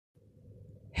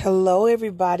Hello,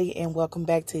 everybody, and welcome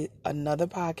back to another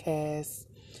podcast.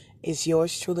 It's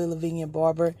yours truly, Lavinia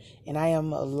Barber, and I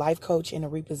am a life coach and a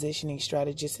repositioning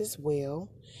strategist as well.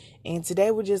 And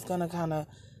today we're just going to kind of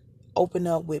open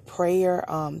up with prayer.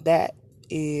 That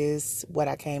is what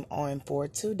I came on for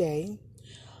today.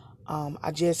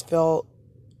 I just felt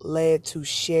led to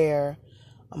share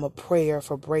a prayer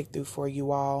for breakthrough for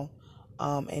you all,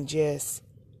 and just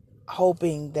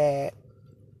hoping that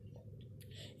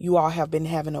you all have been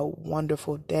having a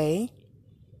wonderful day.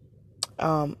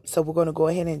 So we're going to go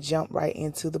ahead and jump right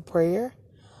into the prayer.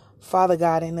 Father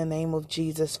God, in the name of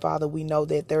Jesus, Father, we know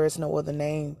that there is no other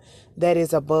name that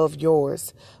is above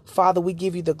yours. Father, we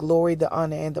give you the glory, the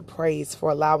honor, and the praise for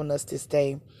allowing us this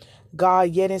day. God,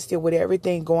 yet and still with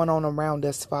everything going on around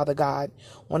us, Father God,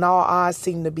 when all odds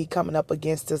seem to be coming up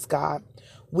against us, God,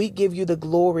 we give you the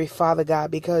glory, Father God,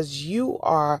 because you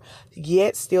are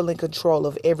yet still in control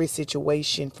of every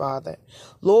situation, Father.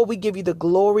 Lord, we give you the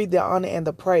glory, the honor, and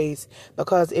the praise,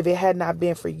 because if it had not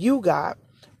been for you, God,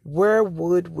 where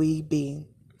would we be?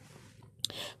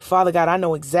 Father God, I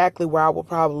know exactly where I will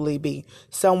probably be.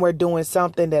 Somewhere doing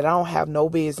something that I don't have no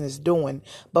business doing.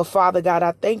 But Father God,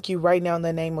 I thank you right now in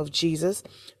the name of Jesus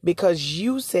because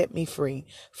you set me free.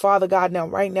 Father God,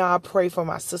 right now I pray for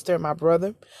my sister and my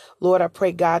brother. Lord, I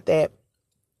pray, God, that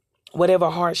whatever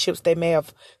hardships they may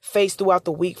have faced throughout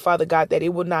the week, Father God, that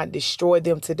it will not destroy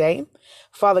them today.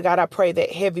 Father God, I pray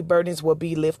that heavy burdens will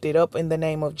be lifted up in the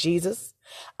name of Jesus.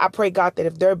 I pray, God, that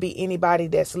if there be anybody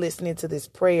that's listening to this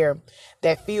prayer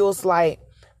that feels like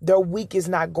their week is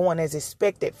not going as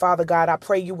expected, Father God, I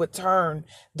pray you would turn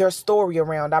their story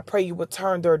around. I pray you would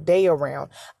turn their day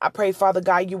around. I pray, Father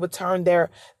God, you would turn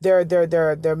their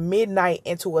midnight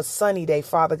into a sunny day,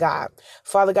 Father God.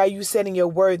 Father God, you said in your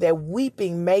word that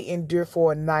weeping may endure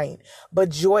for a night, but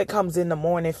joy comes in the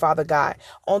morning, Father God.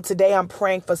 On today, I'm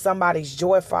praying for somebody's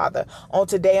joy, Father. On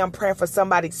today, I'm praying for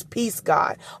somebody's peace,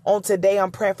 God. On today,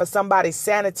 I'm praying for somebody's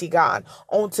sanity, God.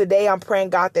 On today, I'm praying,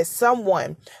 God, that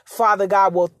someone, Father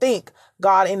God, will think,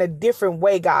 God, in a different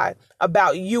way, God,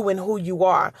 about you and who you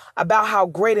are, about how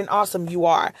great and awesome you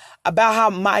are, about how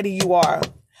mighty you are,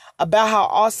 about how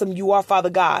awesome you are, Father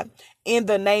God. In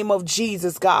the name of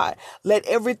Jesus, God, let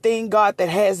everything, God, that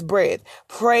has breath,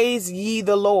 praise ye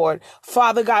the Lord.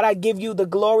 Father God, I give you the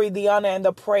glory, the honor, and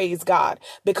the praise, God,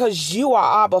 because you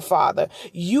are Abba, Father.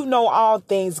 You know all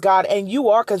things, God, and you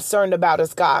are concerned about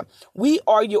us, God. We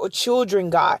are your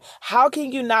children, God. How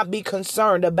can you not be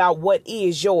concerned about what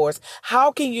is yours?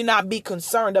 How can you not be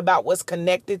concerned about what's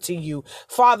connected to you?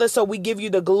 Father, so we give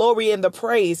you the glory and the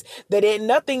praise that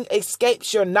nothing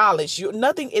escapes your knowledge.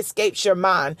 Nothing escapes your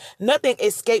mind. Nothing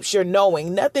escapes your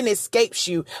knowing. Nothing escapes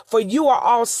you. For you are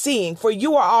all seeing. For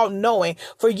you are all knowing.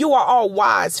 For you are all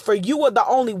wise. For you are the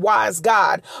only wise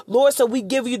God. Lord, so we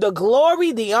give you the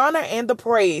glory, the honor, and the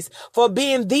praise for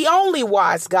being the only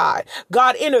wise God.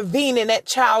 God, intervene in that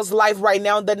child's life right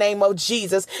now in the name of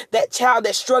Jesus. That child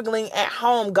that's struggling at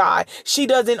home, God. She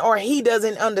doesn't or he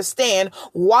doesn't understand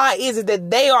why is it that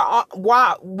they are,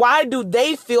 why do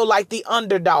they feel like the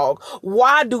underdog?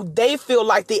 Why do they feel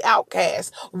like the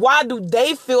outcast? Why do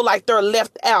they feel like they're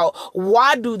left out?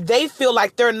 Why do they feel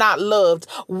like they're not loved?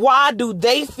 Why do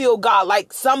they feel, God,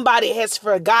 like somebody has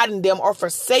forgotten them or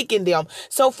forsaken them?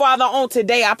 So, Father, on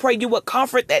today, I pray you would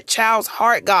comfort that child's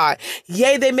heart, God.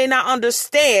 Yea, they may not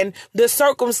understand the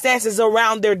circumstances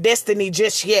around their destiny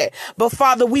just yet. But,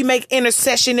 Father, we make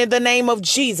intercession in the name of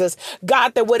Jesus.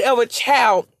 God, that whatever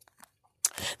child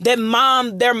their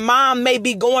mom may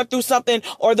be going through something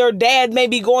or their dad may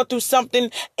be going through something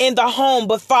in the home.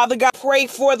 But Father God, pray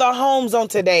for the homes on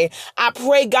today. I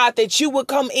pray, God, that you would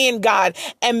come in, God,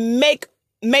 and make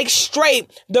straight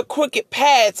the crooked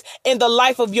paths in the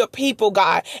life of your people,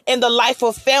 God, in the life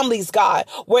of families, God,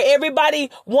 where everybody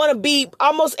want to be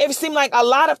it seems like a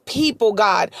lot of people,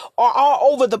 God, are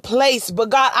all over the place.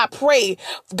 But God, I pray,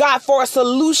 God, for a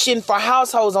solution for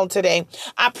households on today.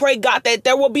 I pray, God, that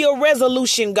there will be a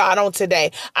resolution, God, on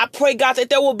today. I pray, God, that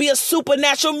there will be a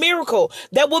supernatural miracle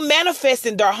that will manifest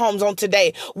in their homes on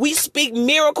today. We speak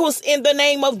miracles in the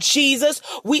name of Jesus.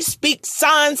 We speak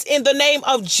signs in the name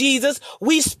of Jesus.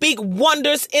 We speak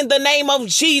wonders in the name of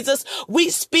Jesus. We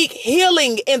speak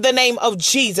healing in the name of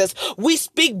Jesus. We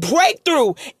speak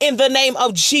breakthrough in the name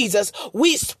of Jesus.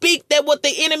 We speak that what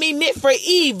the enemy meant for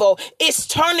evil is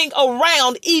turning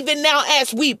around even now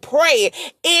as we pray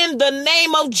in the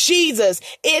name of Jesus.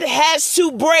 It has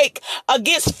to break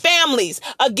against families,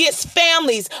 against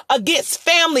families, against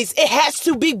families. It has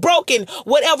to be broken.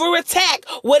 Whatever attack,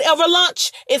 whatever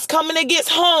launch is coming against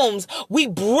homes, we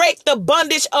break the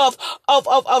bondage of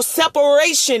of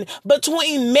separation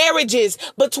between marriages,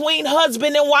 between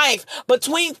husband and wife,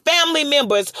 between family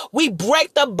members. We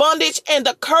break the bondage and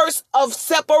the curse of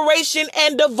separation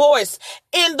and divorce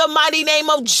in the mighty name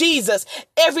of Jesus.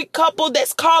 Every couple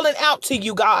that's calling out to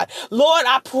you, God, Lord,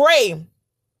 I pray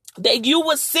that you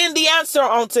would send the answer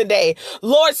on today.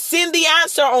 Lord, send the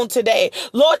answer on today.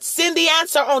 Lord, send the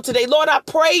answer on today. Lord, I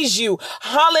praise you.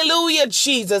 Hallelujah,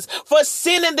 Jesus, for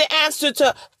sending the answer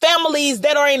to families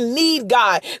that are in need,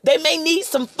 God. They may need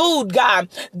some food, God.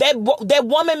 That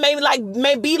woman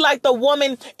may be like the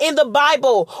woman in the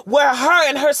Bible where her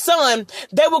and her son,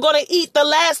 they were going to eat the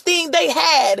last thing they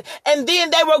had and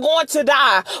then they were going to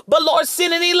die. But Lord,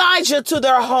 send an Elijah to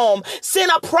their home.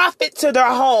 Send a prophet to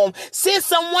their home. Send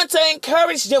someone to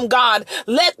encourage them, God.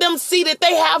 Let them see that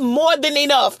they have more than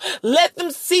enough. Let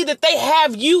them see that they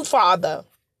have you, Father,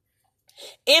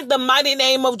 in the mighty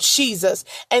name of Jesus.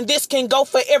 And this can go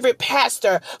for every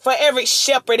pastor, for every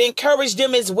shepherd. Encourage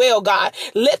them as well, God.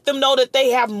 Let them know that they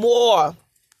have more.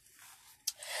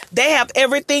 They have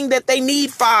everything that they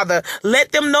need, Father.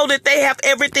 Let them know that they have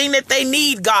everything that they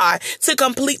need, God, to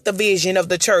complete the vision of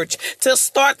the church, to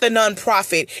start the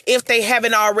nonprofit if they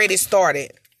haven't already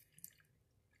started.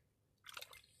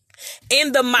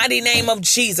 In the mighty name of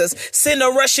Jesus, send a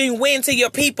rushing wind to your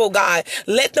people, God.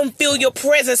 Let them feel your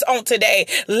presence on today.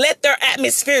 Let their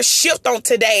atmosphere shift on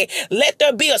today. Let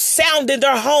there be a sound in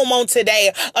their home on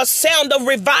today, a sound of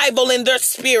revival in their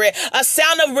spirit, a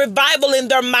sound of revival in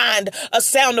their mind, a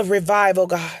sound of revival,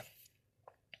 God.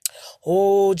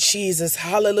 Oh, Jesus.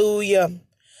 Hallelujah.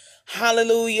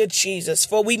 Hallelujah, Jesus.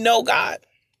 For we know, God,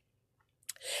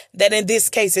 that in this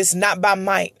case, it's not by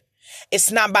might. It's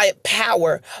not by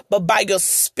power, but by your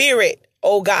spirit,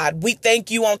 oh God. We thank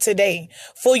you on today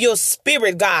for your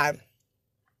spirit, God.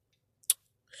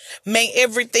 May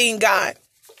everything, God,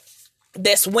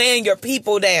 that's weighing your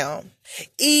people down,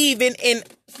 even in,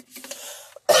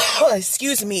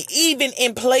 even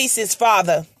in places,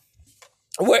 Father,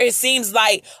 where it seems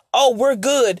like, oh, we're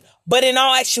good, but in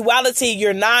all actuality,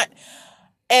 you're not.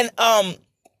 And I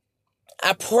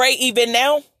pray even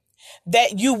now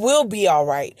that you will be all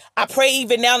right. I pray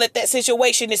even now that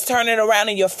situation is turning around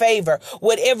in your favor,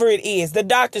 whatever it is. The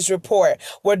doctor's report,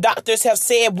 where doctors have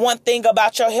said one thing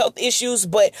about your health issues,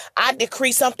 but I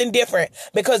decree something different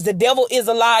because the devil is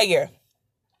a liar.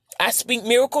 I speak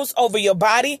miracles over your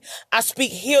body. I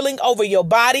speak healing over your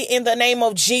body in the name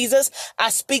of Jesus.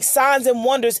 I speak signs and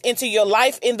wonders into your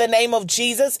life in the name of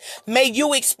Jesus. May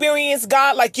you experience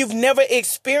God like you've never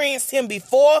experienced him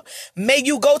before. May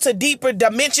you go to deeper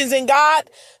dimensions in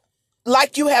God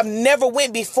like you have never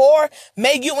went before.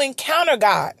 May you encounter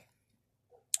God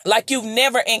like you've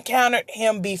never encountered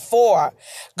him before.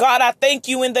 God, I thank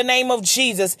you in the name of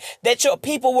Jesus that your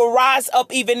people will rise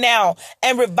up even now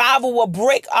and revival will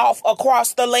break off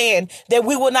across the land, that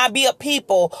we will not be a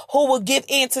people who will give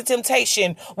in to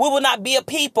temptation. We will not be a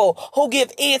people who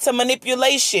give in to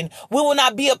manipulation. We will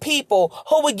not be a people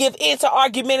who will give in to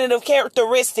argumentative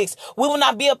characteristics. We will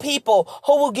not be a people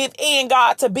who will give in,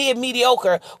 God, to being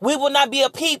mediocre. We will not be a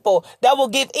people that will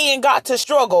give in, God, to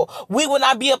struggle. We will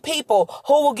not be a people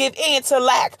who will give in to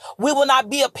lack. We will not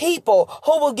be a people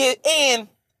who will give in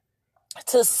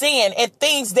to sin and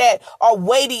things that are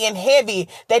weighty and heavy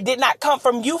that did not come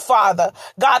from you, Father.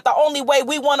 God, the only way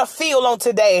we want to feel on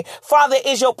today, Father,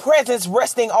 is your presence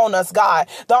resting on us, God.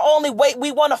 The only way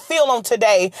we want to feel on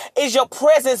today is your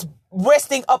presence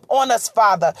resting up on us,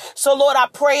 Father. So, Lord, I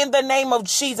pray in the name of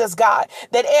Jesus, God,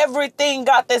 that everything,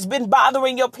 God, that's been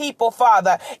bothering your people,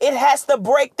 Father, it has to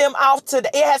break them off today.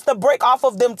 It has to break off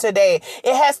of them today.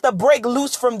 It has to break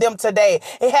loose from them today.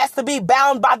 It has to be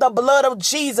bound by the blood of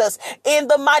Jesus in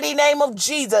the mighty name of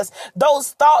Jesus.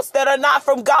 Those thoughts that are not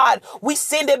from God, we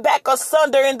send it back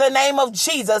asunder in the name of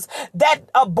Jesus. That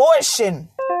abortion,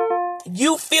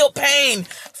 you feel pain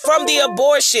from the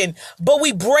abortion, but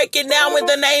we break it now in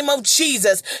the name of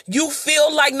Jesus. You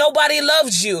feel like nobody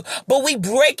loves you, but we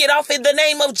break it off in the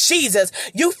name of Jesus.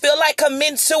 You feel like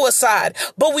committing suicide,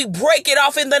 but we break it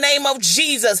off in the name of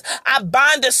Jesus. I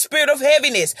bind the spirit of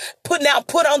heaviness. Put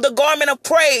on the garment of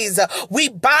praise. We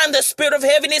bind the spirit of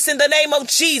heaviness in the name of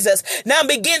Jesus. Now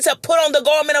begin to put on the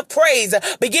garment of praise.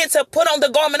 Begin to put on the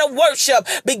garment of worship.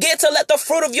 Begin to let the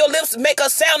fruit of your lips make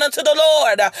a sound unto the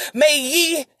Lord. May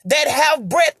ye that have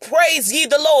breath praise ye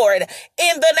the Lord.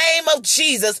 In the name of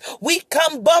Jesus, we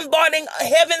come bombarding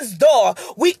heaven's door.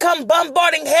 We come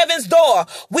bombarding heaven's door.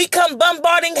 We come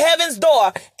bombarding heaven's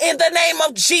door in the name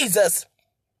of Jesus.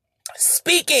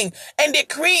 speaking and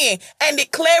decreeing and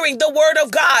declaring the word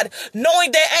of God,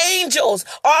 knowing that angels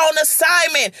are on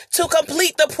assignment to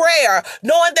complete the prayer,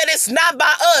 knowing that it's not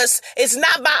by us, it's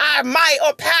not by our might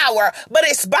or power, but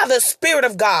it's by the Spirit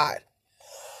of God.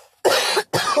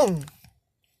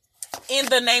 In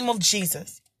the name of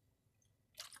Jesus.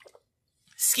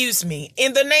 Excuse me.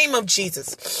 In the name of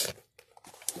Jesus.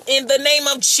 In the name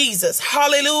of Jesus.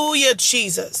 Hallelujah,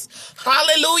 Jesus.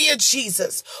 Hallelujah,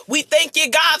 Jesus. We thank you,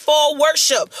 God, for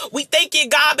worship. We thank you,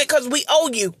 God, because we owe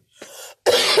you.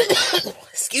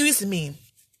 Excuse me.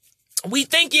 We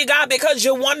thank you, God, because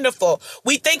you're wonderful.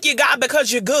 We thank you, God,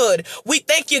 because you're good. We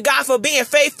thank you, God, for being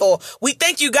faithful. We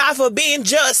thank you, God, for being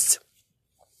just.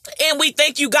 And we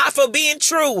thank you, God, for being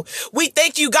true. We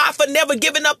thank you, God, for never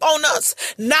giving up on us.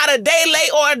 Not a day late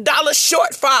or a dollar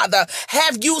short, Father.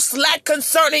 Have you slack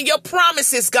concerning your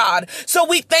promises, God? So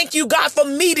we thank you, God, for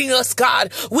meeting us,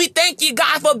 God. We thank you,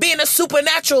 God, for being a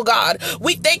supernatural God.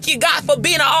 We thank you, God, for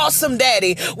being an awesome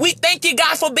daddy. We thank you,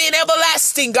 God, for being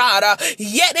everlasting, God.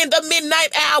 Yet in the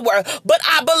midnight hour. But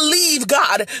I believe,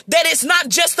 God, that it's not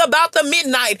just about the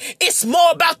midnight. It's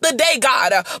more about the day,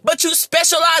 God. But you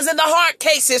specialize in the hard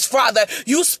cases, Father.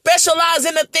 You specialize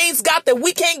in the things, God, that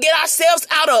we can't get ourselves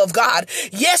out of, God.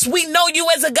 Yes, we know you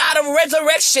as a God of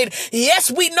resurrection. Yes,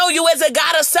 we know you as a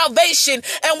God of salvation,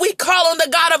 and we call on the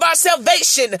God of our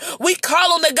salvation. We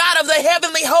call on the God of the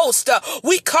heavenly host.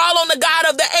 We call on the God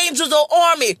of the angels of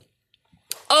army.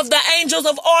 Of the angels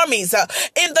of armies,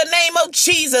 in the name of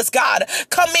Jesus, God.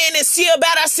 Come in and see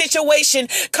about our situation.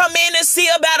 Come in and see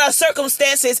about our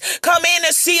circumstances. Come in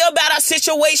and see about our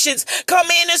situations.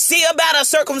 Come in and see about our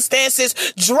circumstances.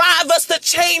 Drive us to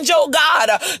change, oh God.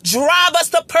 Drive us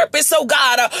to purpose, oh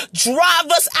God. Drive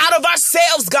us out of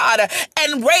ourselves, God,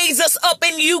 and raise us up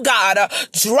in you, God.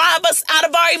 Drive us out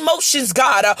of our emotions,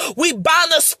 God. We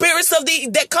bind the spirits of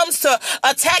that comes to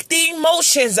attack the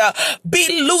emotions.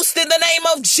 Be loosed in the name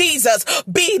of Jesus.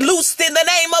 Be loosed in the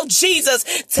name of Jesus.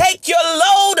 Take your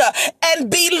load and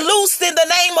be loosed in the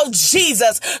name of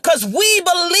Jesus, because we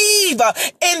believe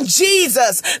in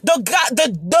Jesus, the God,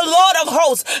 the Lord of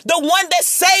hosts, the one that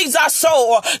saves our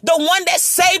soul, the one that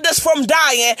saved us from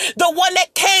dying, the one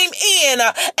that came in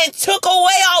and took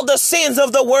away all the sins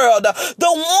of the world, the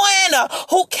one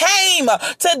who came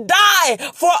to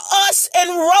die for us and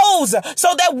rose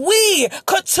so that we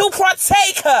could to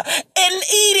partake in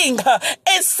eating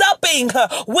and supping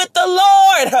with the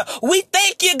Lord. We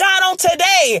thank you, God, on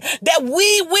today that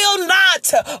we will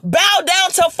not bow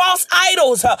down to false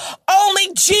idols.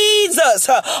 Only Jesus,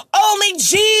 only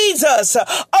Jesus,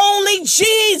 only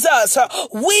Jesus.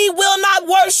 We will not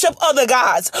worship other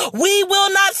gods. We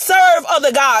will not serve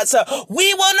other gods.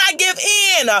 We will not give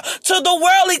in to the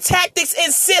worldly tactics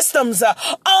and systems.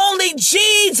 Only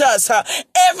Jesus.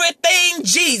 Everything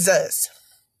Jesus.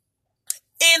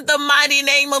 In the mighty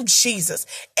name of Jesus.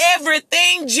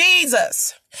 Everything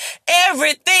Jesus.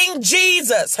 Everything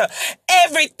Jesus.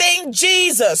 Everything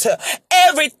Jesus.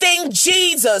 Everything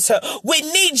Jesus. We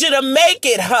need you to make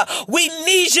it. We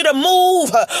need you to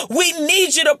move. We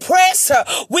need you to press.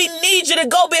 We need you to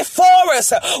go before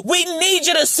us. We need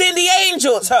you to send the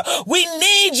angels. We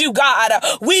need you, God.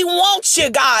 We want you,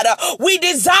 God. We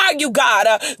desire you, God.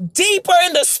 Deeper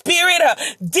in the spirit,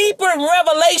 deeper in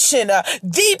revelation,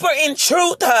 deeper in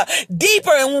truth,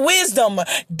 deeper in wisdom,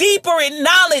 deeper in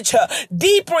knowledge,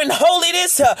 deeper in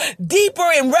holiness, deeper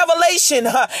in revelation.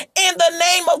 In the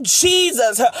name of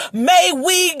Jesus, may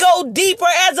we go deeper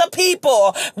as a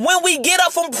people. When we get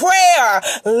up from prayer,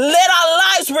 let our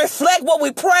lives reflect what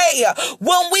we pray.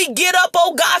 When we get up,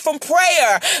 oh God, from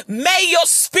prayer, may your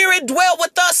spirit dwell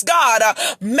with us, God.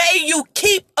 May you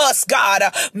keep us, God.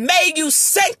 May you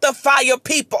sanctify your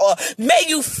people. May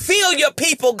you fill your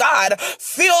people, God.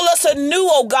 Fill us anew,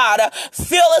 oh God.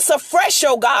 Fill us afresh,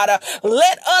 oh God.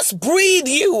 Let us breathe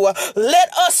you. Let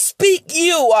us speak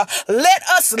you. Let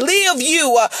us live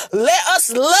you. Let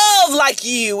us love like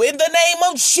you in the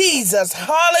name of Jesus.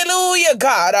 Hallelujah,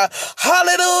 God.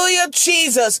 Hallelujah,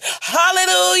 Jesus.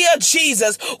 Hallelujah,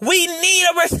 Jesus. We need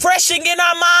a refreshing in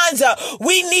our minds.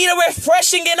 We need a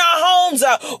refreshing in our homes.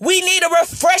 We need a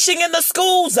refreshing in the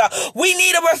schools. We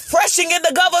need a refreshing in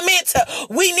the government.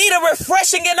 We need a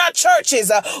refreshing in our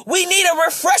churches. We need a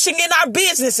refreshing in our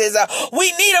businesses.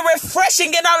 We need a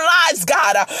refreshing in our lives,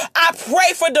 God. I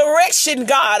pray for direction,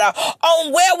 God,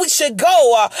 on where we should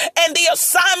go and the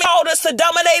assignment called us to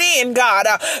dominate in, God.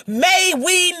 May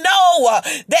we know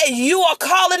that you are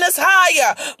calling us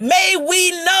higher. May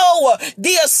we know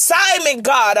the assignment,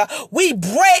 God. We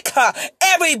break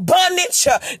every bondage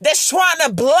that's trying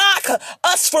to block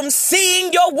us from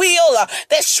seeing your will,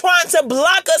 that's trying to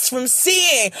block us from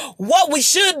seeing what we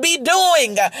should be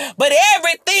doing. But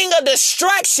everything a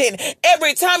distraction.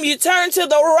 Every time you turn to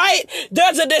the right,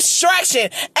 there's a distraction.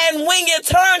 And when you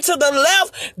turn to the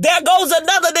left, there goes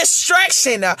another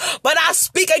distraction. But I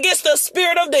speak against the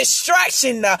spirit of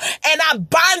distraction, and I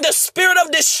bind the spirit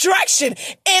of distraction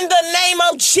in the name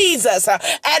of Jesus.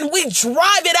 And we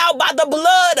drive it out by the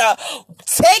blood.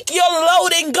 Take your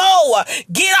load and go.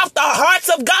 Get off the hearts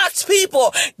of God's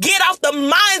people. Get off the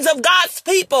minds of God's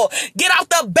people. Get off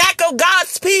the back of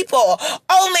God's people.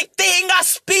 Only thing I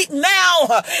speak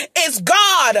now is,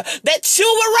 God, that you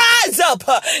will rise up,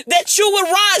 that you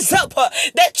will rise up,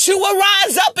 that you will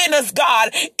rise up in us, God,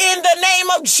 in the name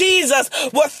of Jesus.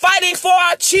 We're fighting for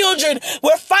our children.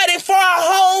 We're fighting for our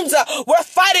homes. We're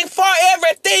fighting for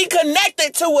everything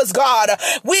connected to us, God.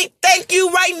 We thank you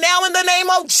right now in the name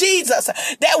of Jesus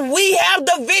that we have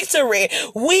the victory.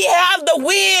 We have the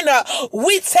win.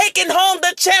 We taking home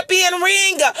the champion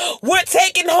ring. We're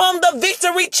taking home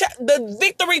the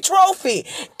victory trophy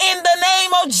in the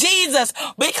name of Jesus,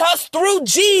 because through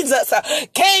Jesus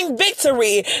came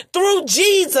victory. Through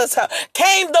Jesus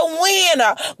came the win.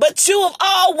 But you have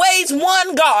always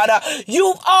won, God.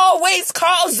 You've always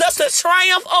caused us to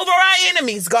triumph over our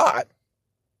enemies, God.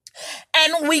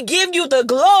 And we give you the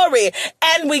glory,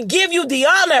 and we give you the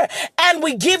honor, and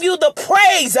we give you the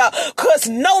praise, because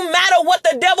no matter what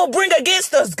the devil bring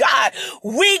against us, God,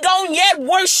 we gon' yet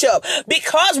worship,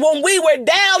 because when we were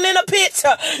down in a pit,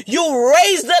 you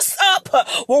raised us up.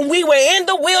 When we were in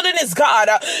the wilderness, God,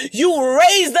 you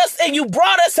raised us and you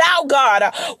brought us out, God.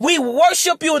 We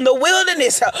worship you in the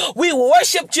wilderness. We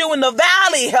worshiped you in the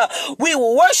valley. We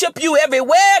worship you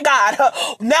everywhere, God.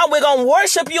 Now we're gonna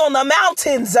worship you on the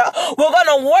mountains. We're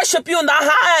going to worship you in the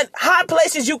high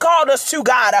places you called us to,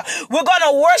 God. We're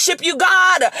going to worship you,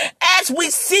 God. As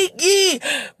we seek ye,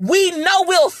 we know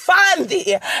we'll find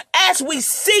thee. As we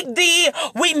seek thee,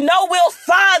 we know we'll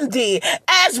find thee.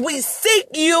 As we seek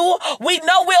you, we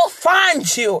know we'll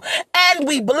find you. And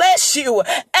we bless you.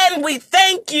 And we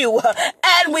thank you.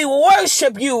 And we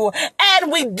worship you.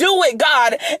 And we do it,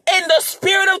 God, in the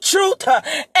spirit of truth.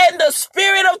 In the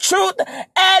spirit of truth.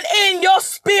 And in your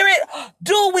spirit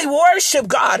do we worship,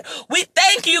 God. We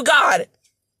thank you, God,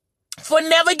 for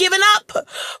never giving up,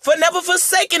 for never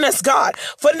forsaking us, God,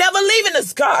 for never leaving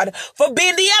us, God, for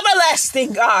being the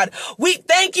everlasting God. We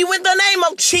thank you in the name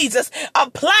of Jesus.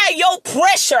 Apply your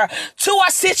pressure to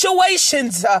our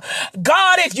situations.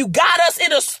 God, if you got us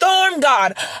in a storm,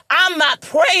 God, I'm not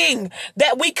praying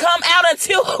that we come out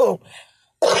until...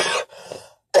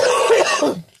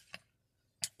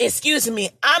 Excuse me,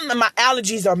 my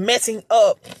allergies are messing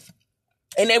up.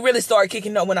 And they really started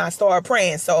kicking up when I started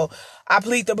praying. So I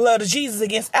plead the blood of Jesus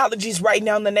against allergies right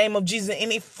now in the name of Jesus.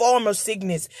 Any form of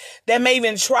sickness that may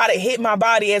even try to hit my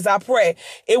body as I pray.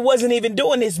 It wasn't even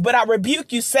doing this, but I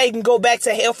rebuke you, Satan. Go back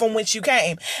to hell from whence you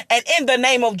came. And in the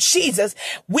name of Jesus,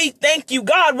 we thank you,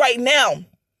 God, right now,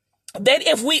 that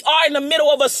if we are in the middle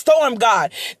of a storm,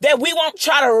 God, that we won't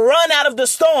try to run out of the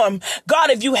storm.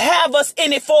 God, if you have us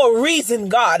in it for a reason,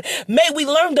 God, may we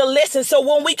learn the lesson. So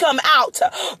when we come out,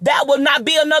 that will not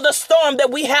be another storm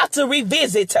that we have to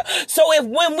revisit. So if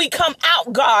when we come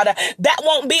out, God, that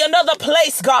won't be another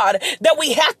place, God, that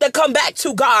we have to come back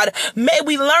to, God. May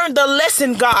we learn the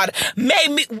lesson, God. May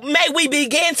we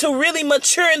begin to really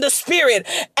mature in the spirit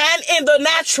and in the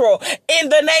natural, in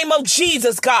the name of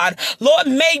Jesus, God. Lord,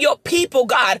 may your people,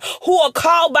 God, who are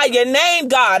called by your name,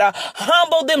 God,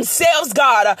 humble themselves,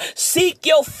 God, seek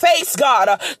your face,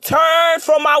 God, turn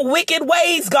from our wicked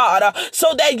ways, God,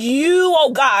 so that you, oh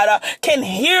God, can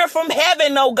hear from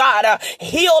heaven, oh God,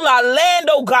 heal our land,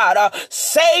 oh God,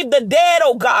 save the dead,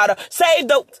 oh God,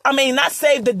 not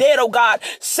save the dead, oh God,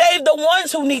 save the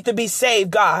ones who need to be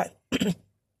saved, God.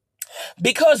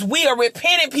 Because we are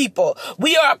repentant people.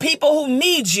 We are people who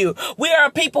need you. We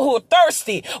are people who are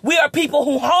thirsty. We are people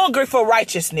who hunger for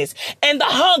righteousness, and the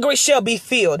hungry shall be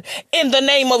filled in the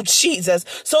name of Jesus.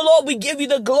 So Lord, we give you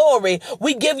the glory.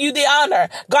 We give you the honor.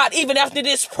 God, even after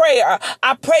this prayer,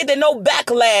 I pray that no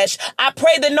backlash. I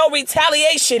pray that no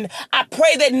retaliation. I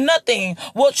pray that nothing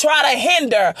will try to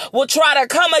hinder, will try to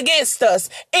come against us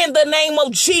in the name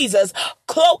of Jesus.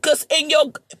 Cloak us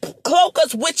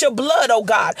with your blood, oh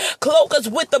God. Cloak us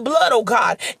with the blood, oh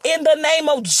God, in the name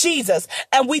of Jesus.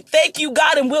 And we thank you,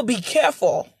 God, and we'll be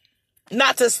careful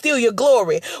not to steal your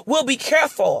glory. We'll be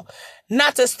careful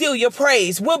not to steal your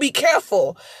praise. We'll be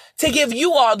careful to give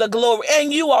you all the glory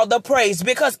and you all the praise,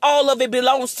 because all of it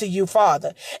belongs to you,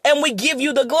 Father. And we give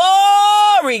you the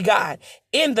glory, God,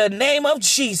 in the name of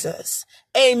Jesus.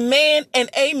 Amen and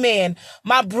amen.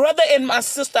 My brother and my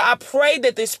sister, I pray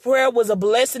that this prayer was a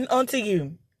blessing unto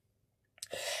you,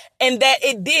 and that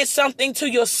it did something to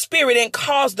your spirit and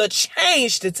caused a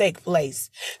change to take place.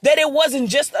 That it wasn't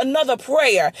just another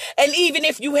prayer. And even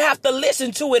if you have to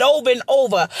listen to it over and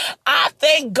over, I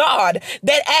thank God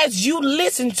that as you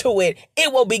listen to it,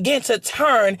 it will begin to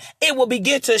turn. It will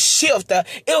begin to shift.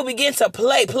 It will begin to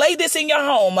play. Play this in your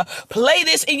home. Play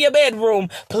this in your bedroom.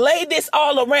 Play this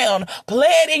all around. Play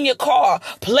it in your car.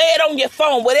 Play it on your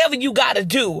phone. Whatever you got to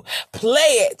do, play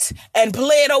it and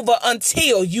play it over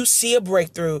until you see a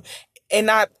breakthrough. And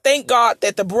I thank God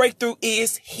that the breakthrough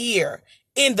is here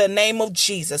in the name of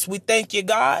Jesus. We thank you,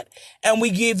 God, and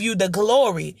we give you the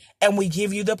glory and we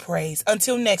give you the praise.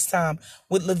 Until next time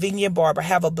with Lavinia Barber,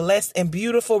 have a blessed and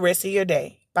beautiful rest of your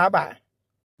day. Bye-bye.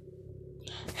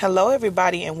 Hello,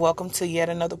 everybody, and welcome to yet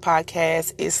another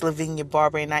podcast. It's Lavinia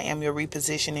Barber, and I am your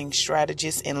repositioning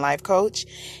strategist and life coach.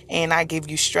 And I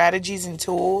give you strategies and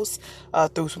tools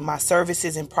through my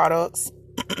services and products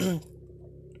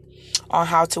on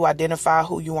how to identify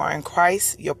who you are in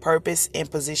Christ, your purpose,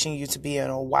 and position you to be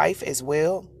a wife as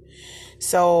well.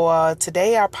 So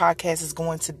today our podcast is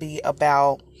going to be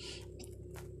about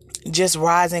just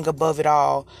rising above it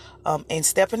all and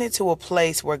stepping into a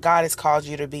place where God has called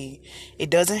you to be. It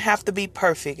doesn't have to be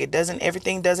perfect.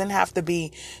 Everything doesn't have to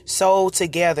be so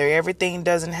together. Everything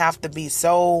doesn't have to be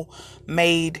so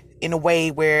made in a way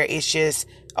where it's just,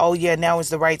 oh yeah, now is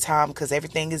the right time because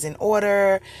everything is in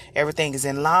order. Everything is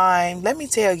in line. Let me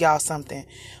tell y'all something.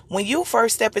 When you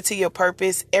first step into your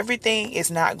purpose, everything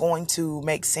is not going to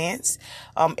make sense.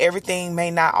 Everything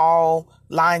may not all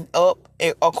line up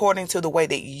according to the way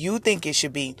that you think it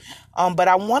should be. But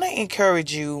I want to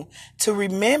encourage you to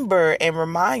remember and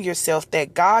remind yourself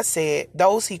that God said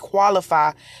those he call,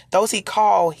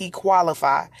 he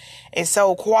qualify. And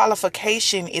so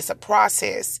qualification is a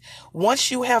process. Once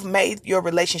you have made your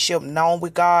relationship known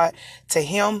with God to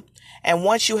him, and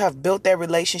once you have built that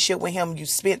relationship with him, you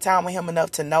spent time with him enough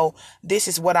to know this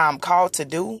is what I'm called to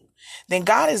do, then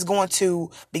God is going to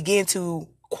begin to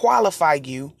qualify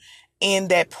you in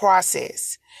that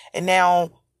process. And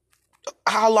now,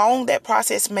 how long that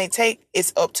process may take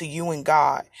is up to you and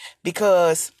God,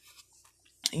 because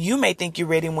you may think you're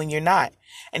ready when you're not.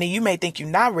 And then you may think you're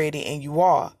not ready and you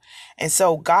are. And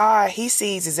so God, he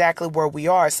sees exactly where we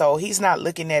are. So he's not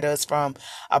looking at us from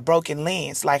a broken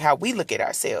lens like how we look at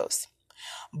ourselves.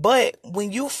 But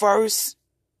when you first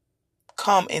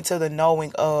come into the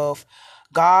knowing of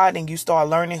God and you start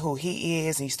learning who he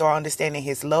is and you start understanding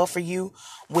his love for you,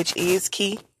 which is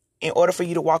key in order for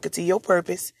you to walk into your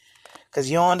purpose,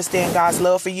 because you don't understand God's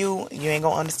love for you, you ain't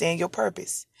going to understand your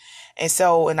purpose.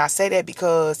 And I say that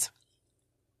because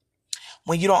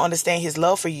when you don't understand his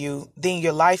love for you, then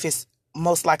your life is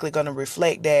most likely going to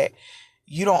reflect that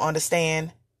you don't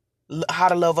understand how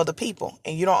to love other people,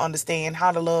 and you don't understand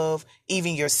how to love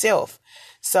even yourself.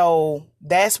 So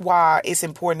that's why it's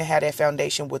important to have that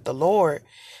foundation with the Lord,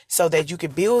 so that you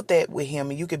can build that with him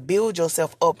and you can build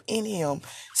yourself up in him.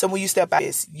 So when you step out,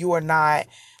 you are not,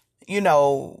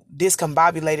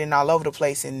 discombobulating all over the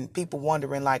place and people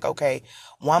wondering like, okay,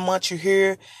 1 month you're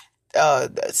here,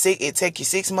 it take you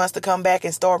 6 months to come back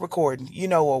and start recording,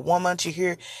 or 1 month you're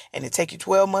here and it take you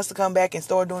 12 months to come back and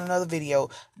start doing another video.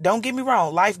 Don't get me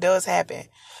wrong. Life does happen,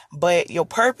 but your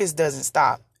purpose doesn't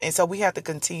stop. And so we have to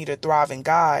continue to thrive in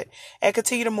God and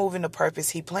continue to move in the purpose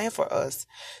he planned for us.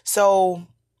 So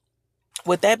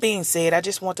with that being said, I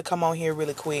just want to come on here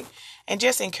really quick and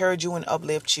just encourage you and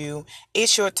uplift you.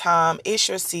 It's your time. It's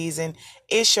your season.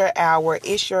 It's your hour.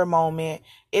 It's your moment.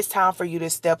 It's time for you to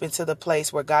step into the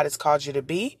place where God has called you to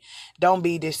be. Don't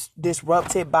be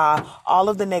disrupted by all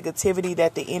of the negativity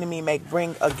that the enemy may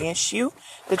bring against you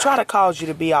to try to cause you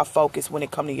to be off focus when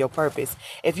it comes to your purpose.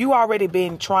 If you already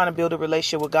been trying to build a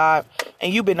relationship with God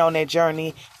and you've been on that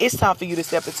journey, it's time for you to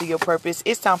step into your purpose.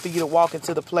 It's time for you to walk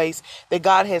into the place that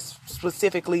God has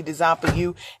specifically designed for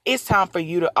you. It's time for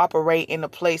you to operate in the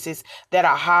places that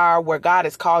are higher, where God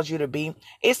has called you to be.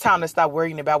 It's time to stop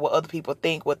worrying about what other people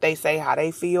think, what they say, how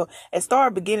they feel, and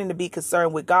start beginning to be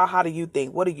concerned with God. How do you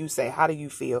think? What do you say? How do you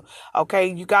feel? Okay,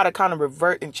 you got to kind of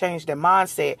revert and change the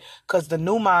mindset, because the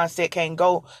new mindset can't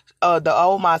go, the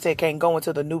old mindset can't go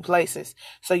into the new places.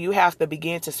 So you have to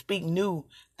begin to speak new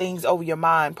things over your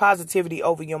mind, positivity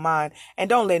over your mind, and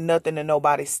don't let nothing and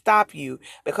nobody stop you,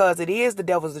 because it is the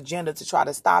devil's agenda to try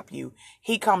to stop you.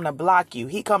 He come to block you.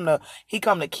 He come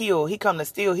to kill. He come to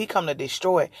steal. He come to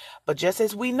destroy. But just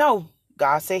as we know,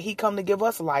 God said he come to give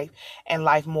us life and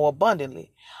life more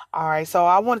abundantly. All right, so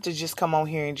I wanted to just come on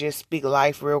here and just speak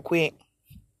life real quick.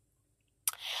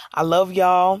 I love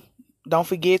y'all. Don't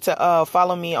forget to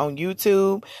follow me on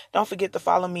YouTube. Don't forget to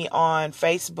follow me on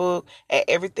Facebook at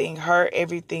Everything Her,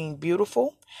 Everything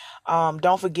Beautiful.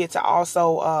 Don't forget to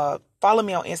also follow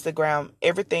me on Instagram,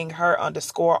 Everything Her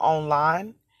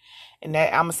 _online. And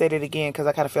that I'm gonna say that again because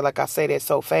I kind of feel like I say that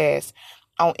so fast.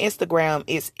 On Instagram,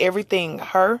 it's Everything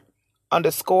Her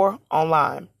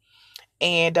 _online.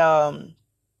 And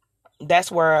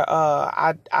that's where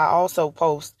I also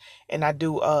post, and I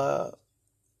do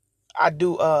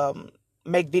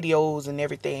make videos and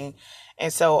everything.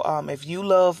 And so if you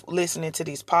love listening to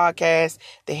these podcasts,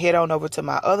 then head on over to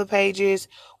my other pages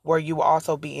where you will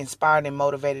also be inspired and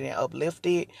motivated and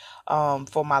uplifted.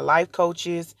 For my life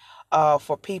coaches,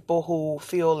 for people who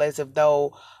feel as if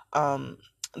though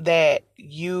that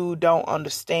you don't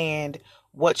understand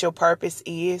what your purpose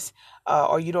is,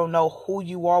 or you don't know who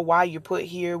you are, why you're put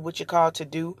here, what you're called to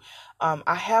do.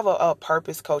 I have a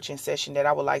purpose coaching session that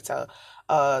I would like to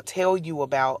tell you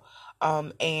about.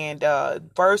 And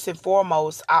first and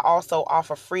foremost, I also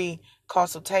offer free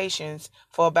consultations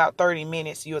for about 30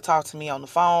 minutes. You'll talk to me on the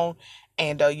phone,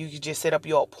 and you can just set up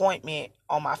your appointment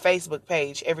on my Facebook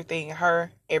page, Everything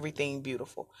Her, Everything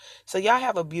Beautiful. So y'all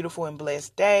have a beautiful and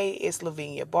blessed day. It's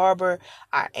Lavinia Barber.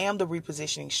 I am the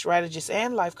repositioning strategist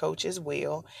and life coach as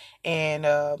well. And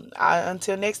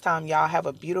until next time, y'all have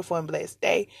a beautiful and blessed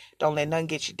day. Don't let nothing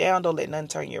get you down. Don't let nothing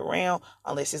turn you around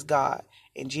unless it's God.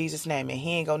 In Jesus' name, and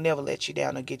he ain't gonna never let you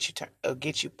down or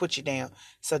put you down.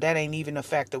 So that ain't even a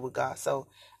factor with God. So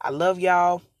I love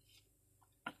y'all,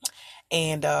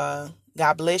 and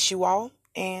God bless you all.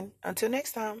 And until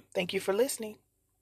next time, thank you for listening.